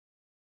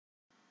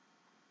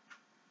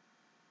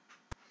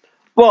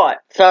Right,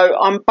 so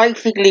I'm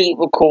basically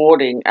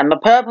recording, and the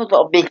purpose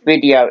of this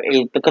video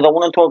is because I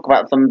want to talk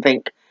about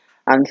something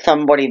and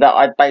somebody that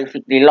I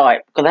basically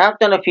like. Because I have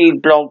done a few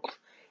blogs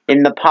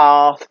in the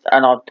past,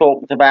 and I've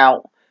talked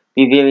about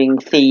reviewing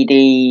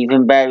CDs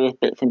and various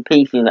bits and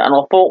pieces, and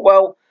I thought,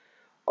 well,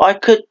 I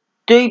could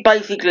do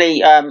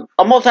basically, I'm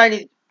not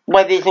saying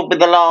whether this will be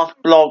the last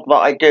blog that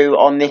I do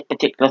on this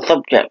particular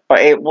subject, but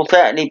it will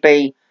certainly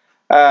be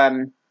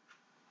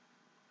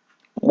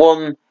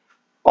one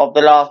of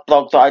the last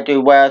blogs that I do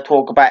where I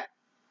talk about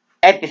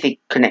everything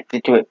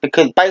connected to it,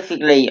 because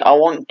basically I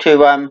want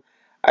to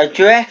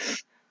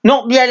address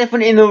not the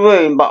elephant in the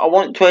room, but I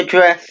want to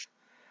address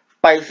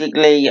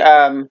basically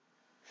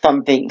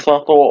something.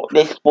 So I thought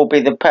this will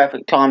be the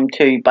perfect time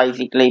to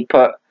basically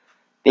put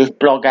this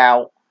blog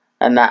out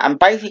and that, and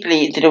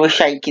basically it's to do with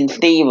Shakin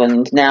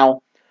Stevens.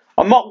 Now,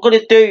 I'm not going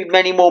to do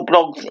many more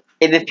blogs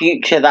in the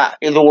future that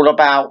is all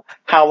about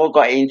how I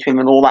got into him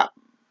and all that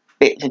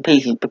bits and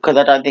pieces, because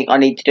I don't think I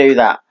need to do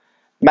that.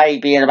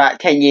 Maybe in about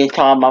 10 years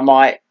time I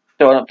might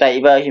do an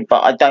updated version,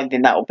 but I don't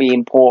think that will be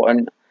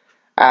important,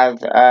 as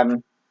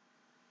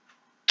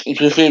if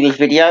you see this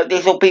video,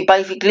 this will be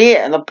basically it.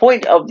 And the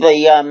point of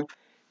the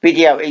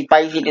video is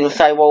basically to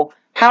say, well,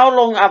 how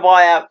long have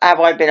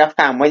I been a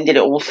fan? When did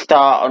it all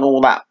start and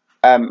all that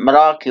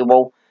malarkey?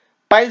 Well,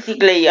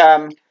 basically,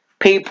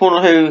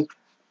 people who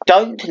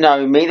don't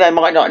know me, they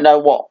might not know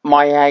what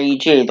my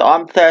age is.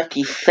 I'm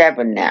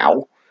 37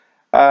 now.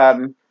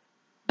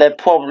 They're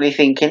probably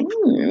thinking,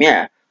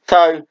 yeah.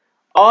 So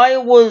I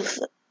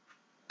was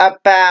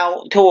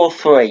about 2 or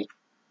 3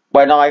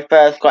 when I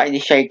first got into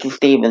Shakin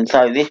Stevens.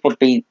 So this would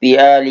be the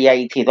early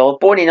 80s. I was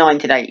born in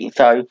 1980,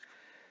 so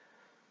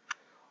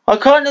I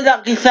kind of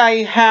have to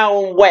say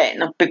how and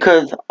when,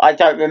 because I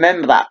don't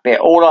remember that bit.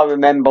 All I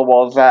remember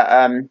was that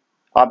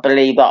I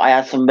believe that I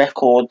had some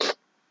records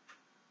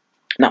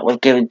that was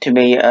given to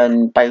me,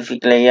 and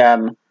basically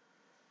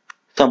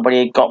somebody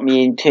had got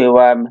me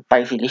into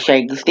basically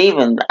Shakin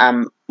Stevens.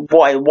 And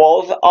what it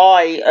was,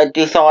 I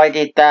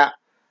decided that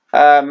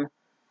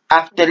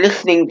after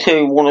listening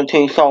to 1 or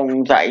 2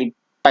 songs that he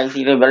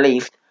basically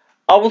released,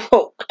 I was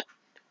hooked,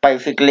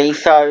 basically.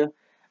 So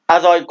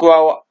as I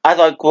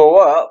grew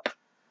up,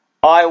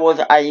 I was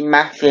a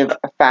massive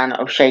fan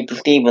of Shakin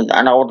Stevens,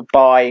 and I would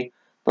buy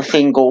the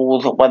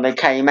singles when they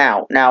came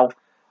out. Now,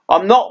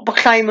 I'm not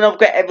proclaiming I've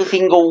got every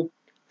single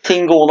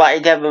that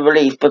he's ever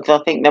released,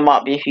 because I think there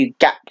might be a few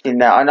gaps in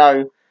there. I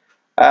know,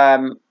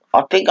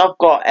 I think I've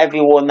got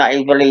everyone that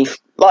he's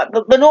released, like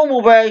the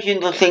normal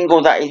versions of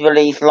singles that he's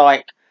released,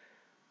 like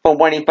from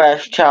when he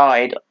first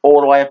charted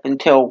all the way up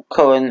until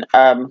current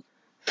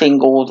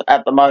singles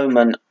at the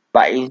moment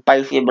that he's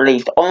basically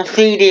released on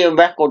CD and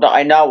record that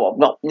I know of,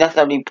 not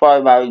necessarily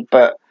promos,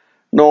 but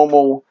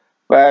normal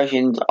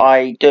versions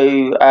I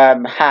do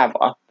have,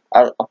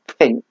 I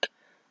think.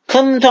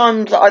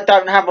 Sometimes I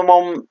don't have them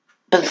on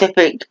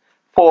specific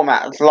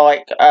formats,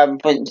 like,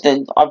 for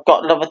instance, I've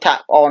got Love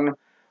Attack on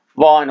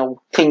vinyl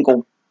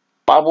single,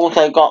 but I've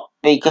also got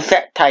the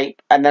cassette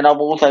tape, and then I've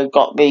also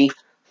got the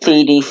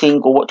CD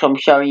single, which I'm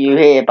showing you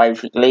here,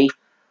 basically,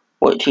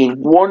 which is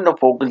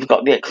wonderful because it's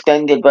got the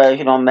extended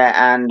version on there,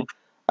 and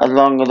As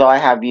Long As I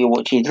Have You,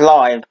 which is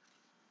live.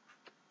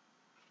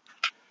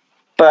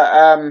 But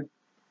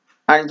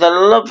and it's a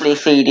lovely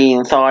CD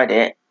inside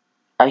it,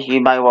 as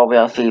you may well be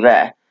able to see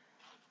there.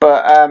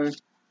 But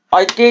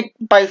I did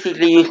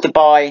basically used to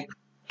buy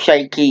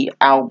Shaky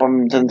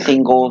albums and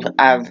singles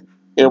as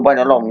it went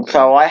along,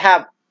 so I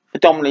have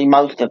predominantly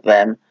most of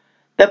them.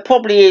 There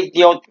probably is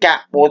the odd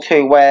gap or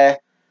two where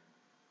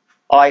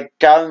I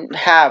don't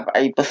have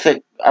a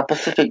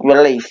specific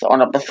release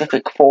on a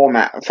specific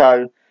format,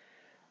 so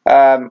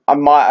I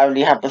might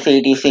only have the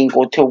CD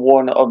single to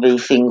one of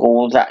these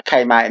singles that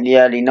came out in the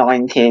early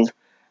 90s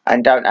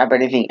and don't have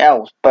anything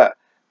else. But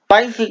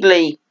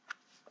basically,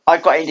 I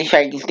got into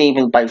Shakin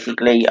Stevens,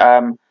 basically,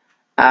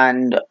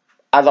 and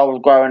as I was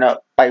growing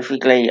up,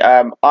 basically,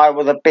 I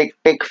was a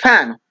big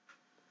fan,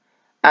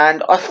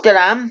 and I still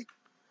am.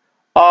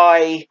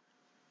 I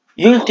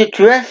used to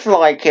dress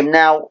like him.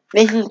 Now,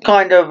 this is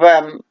kind of,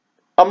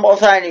 I'm not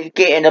saying it's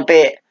getting a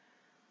bit,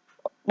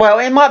 well,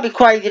 it might be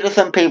crazy to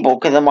some people,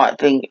 because they might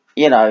think,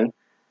 you know,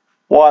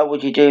 why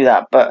would you do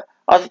that? But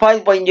I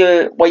suppose when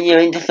you're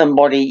into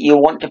somebody, you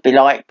want to be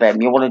like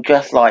them, you want to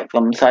dress like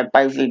them. So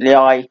basically,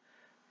 I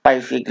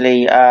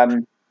basically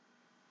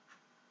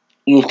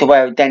used to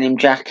wear a denim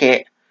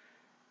jacket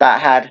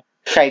that had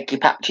shaky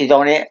patches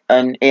on it,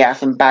 and it had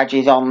some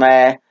badges on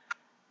there.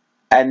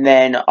 And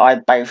then I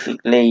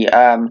basically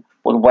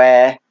would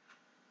wear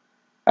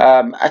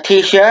a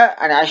t-shirt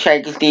and it had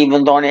Shakin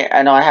Stevens on it,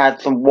 and I had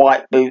some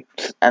white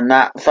boots and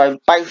that. So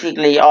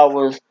basically I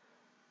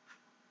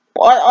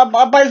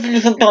basically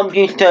sometimes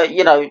used to,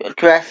 you know,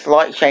 dress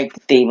like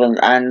Shakin Stevens,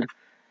 and,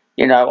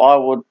 you know, I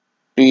would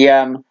be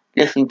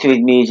listening to his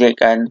music,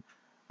 and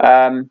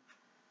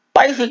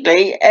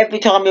basically every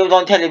time he was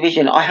on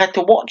television I had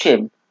to watch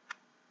him.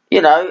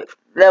 You know,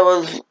 there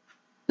was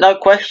no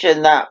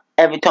question that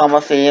every time I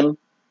see him,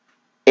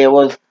 it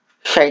was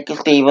Shakin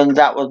Stevens.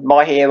 That was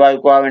my hero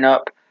growing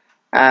up.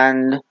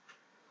 and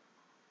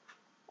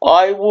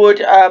I would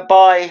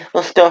buy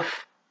the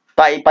stuff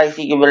that he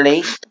basically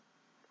released.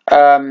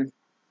 As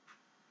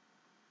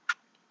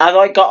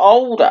I got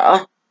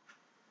older,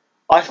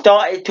 I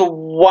started to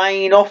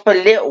wane off a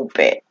little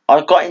bit.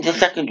 I got into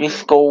secondary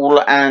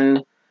school,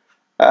 and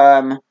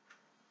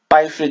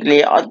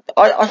basically,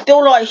 I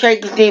still like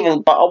Shakin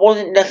Stevens, but I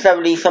wasn't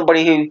necessarily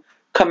somebody who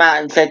come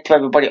out and said to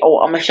everybody, "Oh,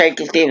 I'm a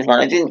Shakin Stevens man."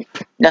 I didn't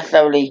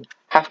necessarily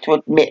have to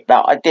admit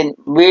that. I didn't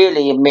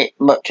really admit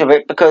much of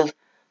it because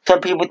some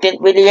people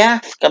didn't really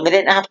ask, and they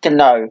didn't have to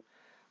know.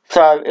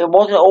 So it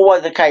wasn't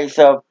always a case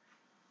of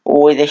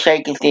always a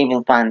Shakin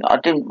Stevens fan. I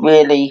didn't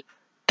really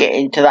get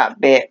into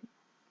that bit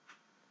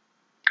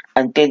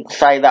and didn't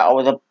say that I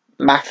was a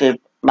massive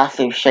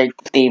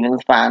Shakin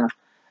Stevens fan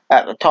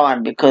at the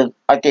time because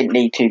I didn't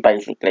need to,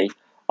 basically.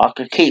 I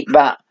could keep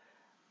that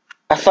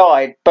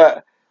aside.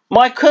 But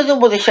my cousin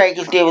was a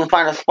Shakin Stevens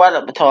fan as well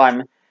at the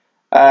time,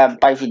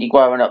 basically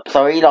growing up.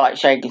 So he liked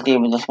Shakin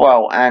Stevens as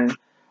well. And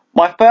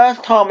my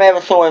first time I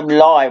ever saw him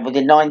live was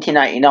in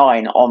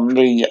 1989 on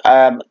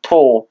the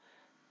tour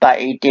that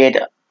he did.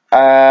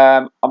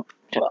 I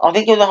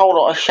think it was a whole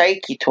lot of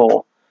Shaky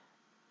tour.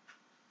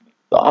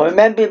 I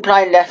remember him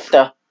playing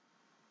Leicester,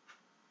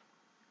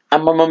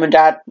 and my mum and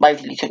dad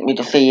basically took me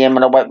to see him,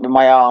 and I went with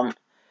my aunt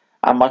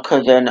and my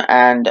cousin,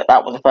 and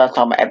that was the first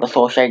time I ever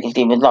saw Shakin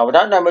Stevens live. I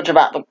don't know much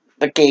about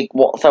the gig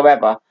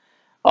whatsoever.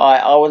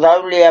 I was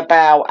only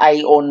about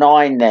 8 or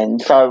 9 then,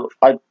 so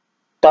I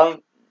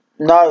don't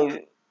know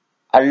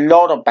a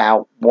lot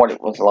about what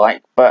it was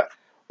like, but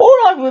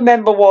all I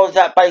remember was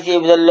that basically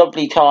it was a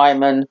lovely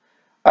time, and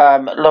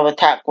Love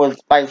Attack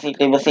was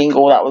basically the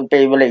single that was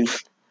being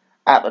released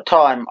at the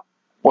time,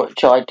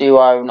 which I do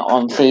own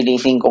on CD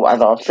single,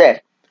 as I've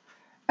said.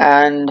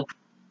 And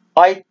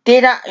I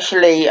did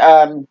actually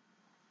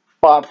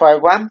buy a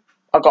program.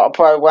 I got a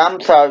program,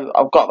 so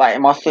I've got that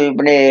in my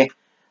souvenir,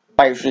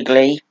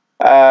 basically,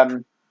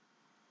 and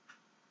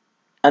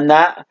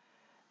that.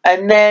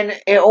 And then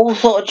it all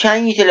sort of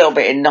changed a little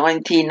bit in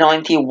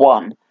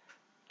 1991.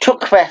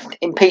 Truckfest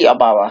in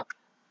Peterborough,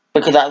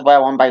 because that's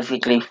where I'm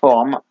basically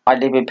from. I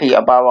live in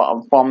Peterborough,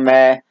 I'm from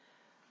there.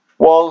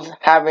 Was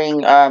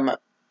having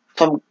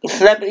some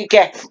celebrity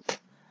guests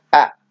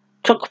at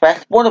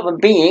Truckfest, one of them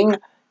being,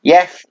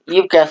 yes,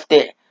 you've guessed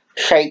it,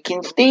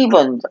 Shakin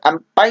Stevens.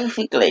 And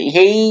basically,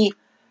 he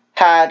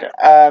had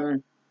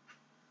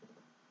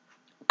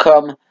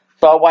come,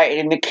 so I waited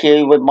in the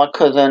queue with my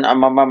cousin and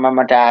my mum and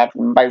my dad,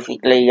 and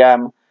basically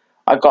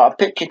I got a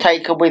picture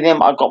taken with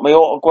him, I got my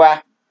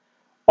autograph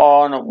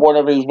on one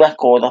of his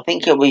records. I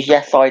think it was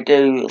Yes I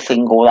Do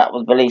single that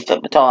was released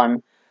at the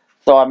time.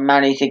 So I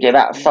managed to get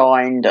that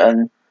signed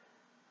and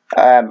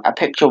a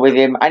picture with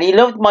him. And he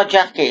loved my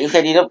jacket. He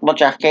said he loved my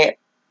jacket,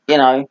 you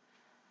know,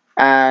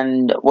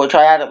 and which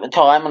I had at the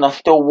time, and I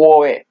still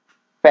wore it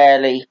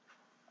fairly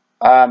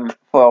for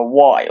a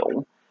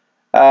while.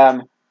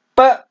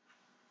 But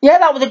yeah,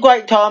 that was a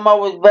great time. I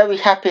was very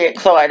happy,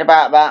 excited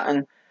about that.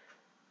 And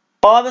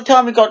by the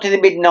time we got to the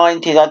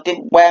mid-90s, I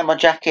didn't wear my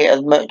jacket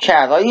as much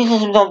as. I used to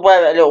sometimes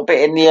wear it a little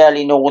bit in the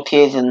early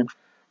noughties, and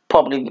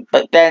probably,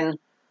 but then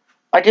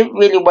I didn't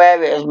really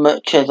wear it as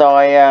much as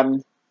I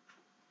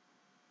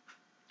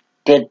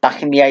did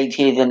back in the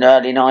 80s and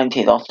early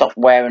 90s. I stopped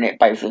wearing it,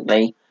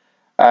 basically.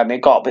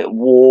 It got a bit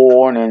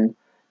worn, and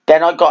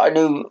then I got a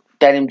new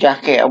denim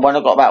jacket, and when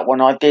I got that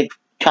one, I did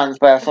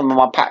transfer some of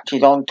my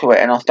patches onto it,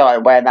 and I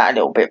started wearing that a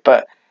little bit.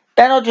 But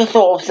then I just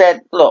sort of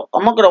said, look,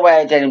 I'm not going to wear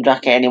a denim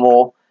jacket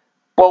anymore.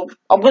 Well,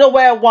 I'm going to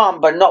wear one,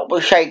 but not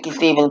with Shakin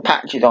Stevens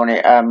patches on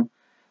it.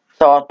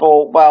 So I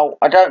thought, well,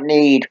 I don't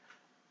need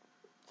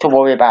to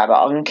worry about that.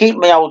 I can keep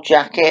my old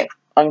jacket,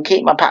 I can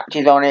keep my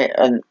patches on it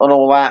and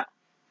all that.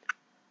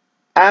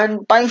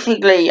 And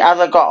basically, as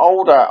I got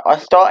older, I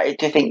started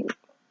to think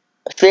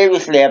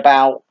seriously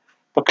about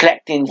the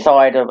collecting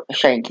side of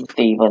Shakin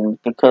Stevens,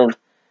 because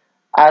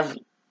as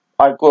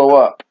I grew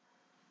up,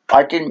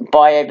 I didn't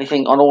buy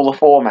everything on all the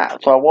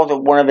formats. So I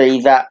wasn't one of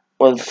these that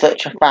was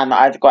such a fan that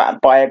I had to go out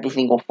and buy every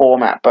single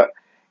format. But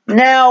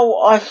now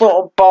I sort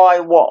of buy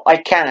what I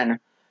can.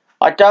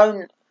 I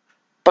don't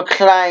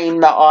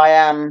proclaim that I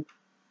am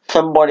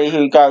somebody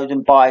who goes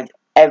and buys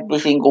every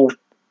single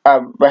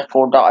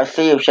record that I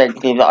see of Shakin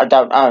Stevens that I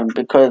don't own,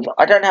 because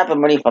I don't have the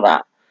money for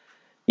that.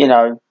 You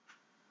know,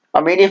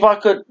 I mean, if I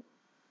could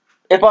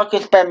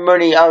spend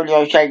money only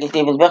on Shakin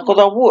Stevens records,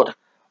 I would.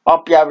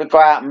 I'd be able to go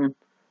out and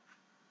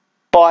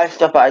buy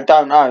stuff that I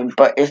don't own,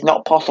 but it's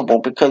not possible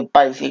because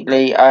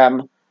basically I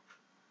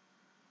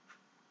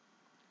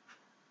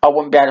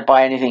wouldn't be able to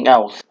buy anything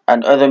else,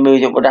 and other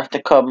music would have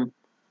to come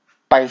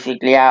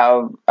basically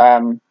out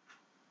of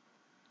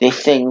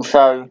this thing.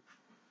 So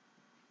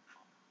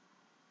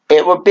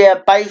it would be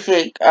a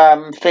basic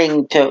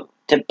thing to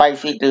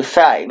basically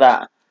say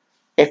that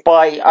if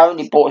I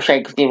only bought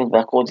Shakin Stevens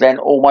records, then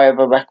all my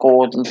other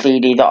records and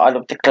CDs that I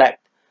love to collect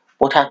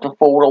would have to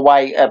fall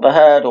away at the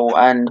hurdle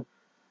and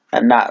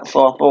that.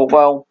 So I thought,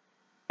 well,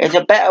 it's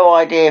a better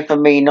idea for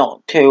me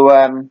not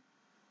to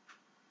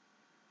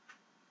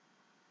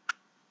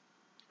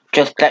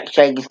just collect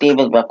Shakin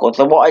Stevens records.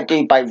 So what I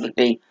do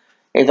basically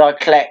is I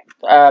collect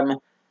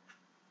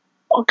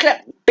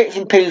bits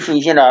and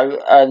pieces, you know,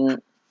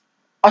 and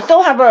I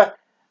still have a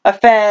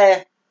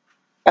fair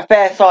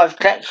sized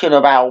collection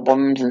of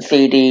albums and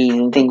CDs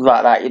and things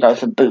like that, you know,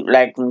 some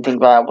bootlegs and things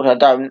like that, which I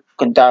don't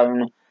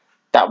condone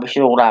that we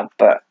should all have,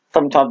 but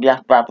sometimes you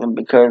have to have them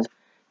because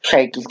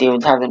Shakin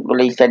Stevens hasn't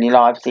released any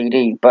live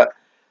CDs. But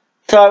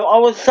so I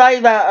would say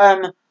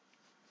that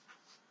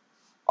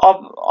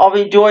I've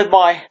enjoyed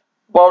my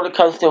roller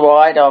coaster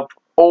ride. I've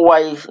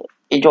always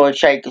enjoyed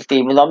Shakin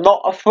Stevens. I'm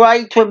not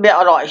afraid to admit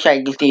I like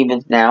Shakin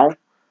Stevens now,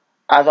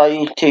 as I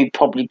used to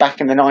probably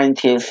back in the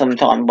 90s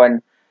sometime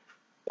when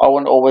I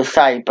wouldn't always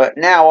say. But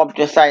now I'm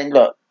just saying,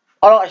 look,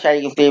 I like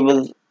Shakin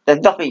Stevens. There's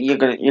nothing you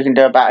can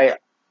do about it.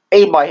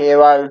 He's my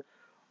hero.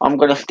 I'm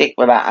going to stick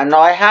with that. And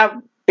I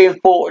have been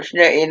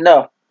fortunate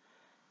enough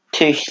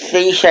to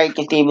see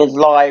Shakin Stevens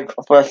live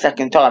for a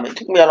second time. It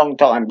took me a long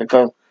time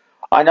because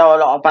I know a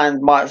lot of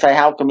fans might say,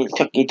 how come it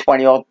took you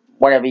 20 or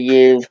whatever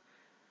years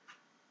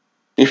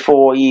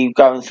before you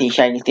go and see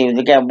Shakin Stevens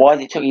again? Why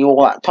did it take you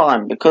all that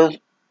time? Because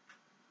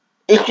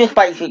it's just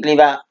basically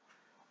that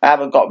I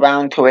haven't got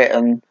round to it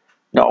and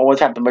not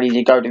always have the money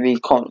to go to these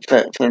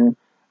concerts. And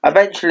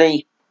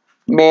eventually,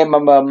 me and my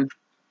mum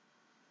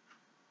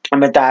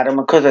and my dad and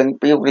my cousin,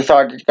 we all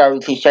decided to go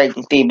and see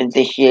Shakin Stevens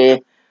this year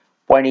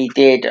when he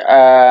did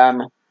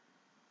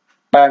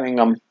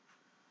Birmingham,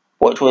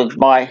 which was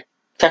my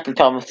second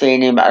time of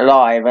seeing him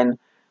alive. And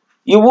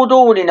you would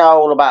already know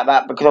all about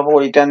that because I've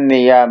already done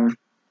the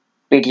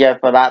video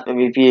for that, the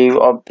review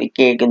of the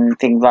gig and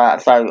things like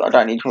that, so I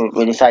don't need to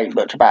really say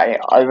much about it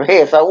over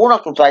here. So all I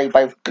can say is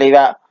basically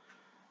that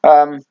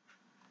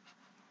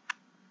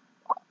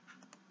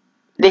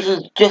this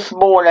is just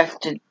more or less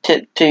to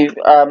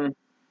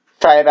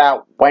say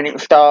about when it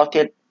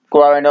started,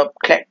 growing up,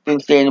 collecting,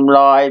 seeing him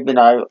live. You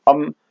know,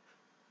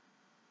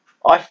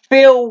 I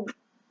feel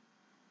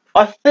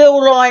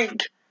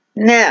like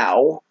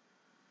now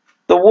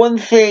the one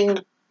thing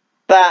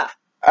that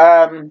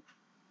I'm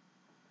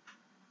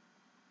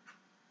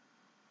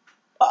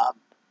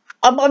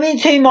in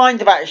two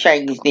minds about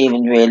Shakin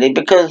Stevens really,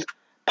 because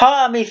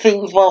part of me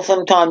thinks, well,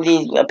 sometimes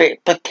he's a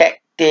bit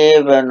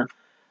protective and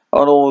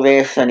all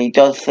this, and he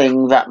does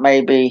things that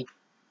maybe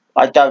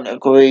I don't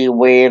agree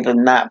with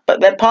and that.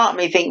 But then part of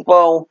me thinks,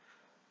 well,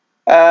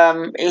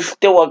 he's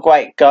still a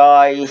great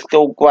guy, he's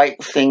still a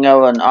great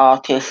singer and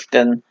artist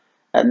and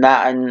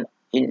that, and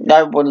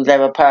nobody's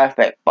ever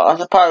perfect. But I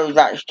suppose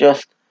that's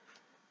just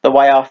the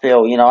way I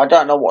feel, you know. I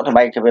don't know what to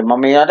make of him. I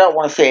mean, I don't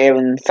want to sit here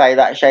and say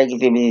that Shakin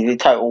Stevens is a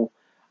total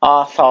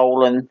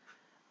arsehole and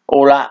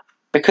all that,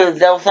 because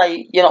they'll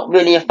say you're not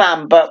really a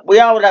fan. But we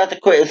are allowed to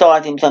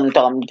criticise him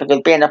sometimes,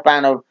 because being a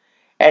fan of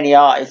any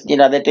artist, you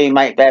know, they do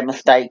make their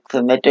mistakes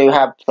and they do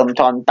have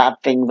sometimes bad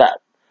things that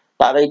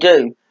they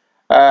do.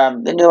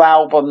 The new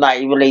album that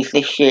he released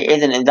this year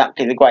isn't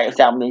exactly the greatest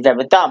album he's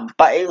ever done,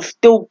 but it was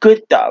still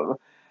good though,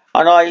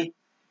 and I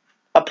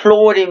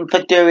applaud him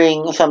for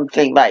doing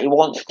something that he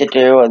wants to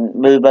do and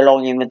move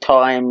along in the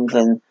times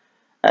and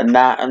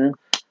that. And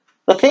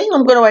the thing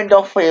I'm going to end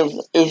off with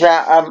is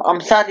that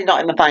I'm sadly not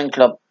in the fan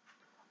club.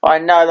 I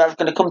know that's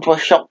going to come to a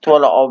shock to a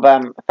lot of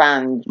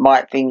fans. They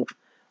might think,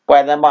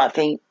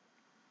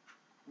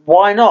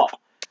 why not?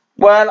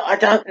 Well, I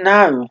don't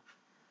know.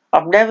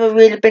 I've never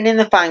really been in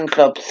the fan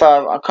club,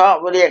 so I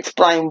can't really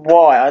explain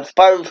why. I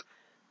suppose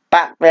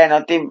back then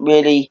I didn't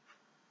really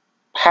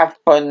have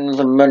funds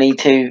and money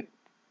to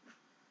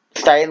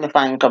stay in the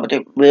fan club. I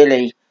didn't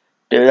really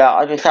do that.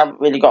 I just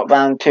haven't really got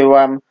round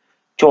to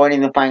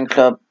joining the fan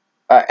club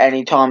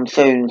any time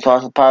soon, so I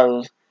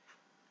suppose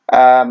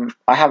I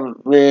haven't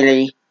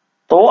really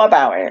thought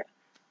about it,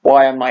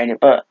 why I'm not in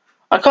it, but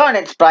I can't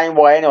explain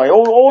why anyway.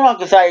 All I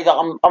can say is that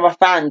I'm a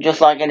fan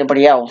just like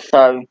anybody else,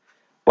 so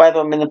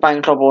whether I'm in the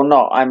fan club or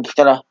not, I'm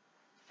still a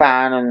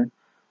fan, and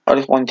I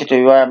just wanted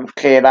to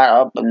clear that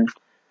up and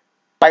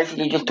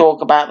basically just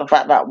talk about the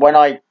fact that when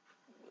did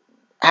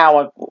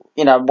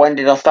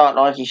I start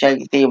liking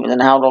Shakin Stevens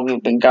and how long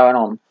it's been going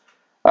on.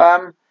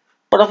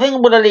 But I think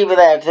I'm going to leave it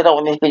there because I don't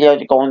want this video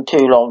to go on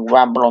too long,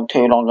 ramble on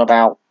too long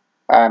about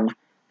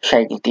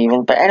Shakin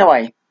Stevens. But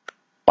anyway,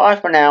 bye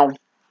for now.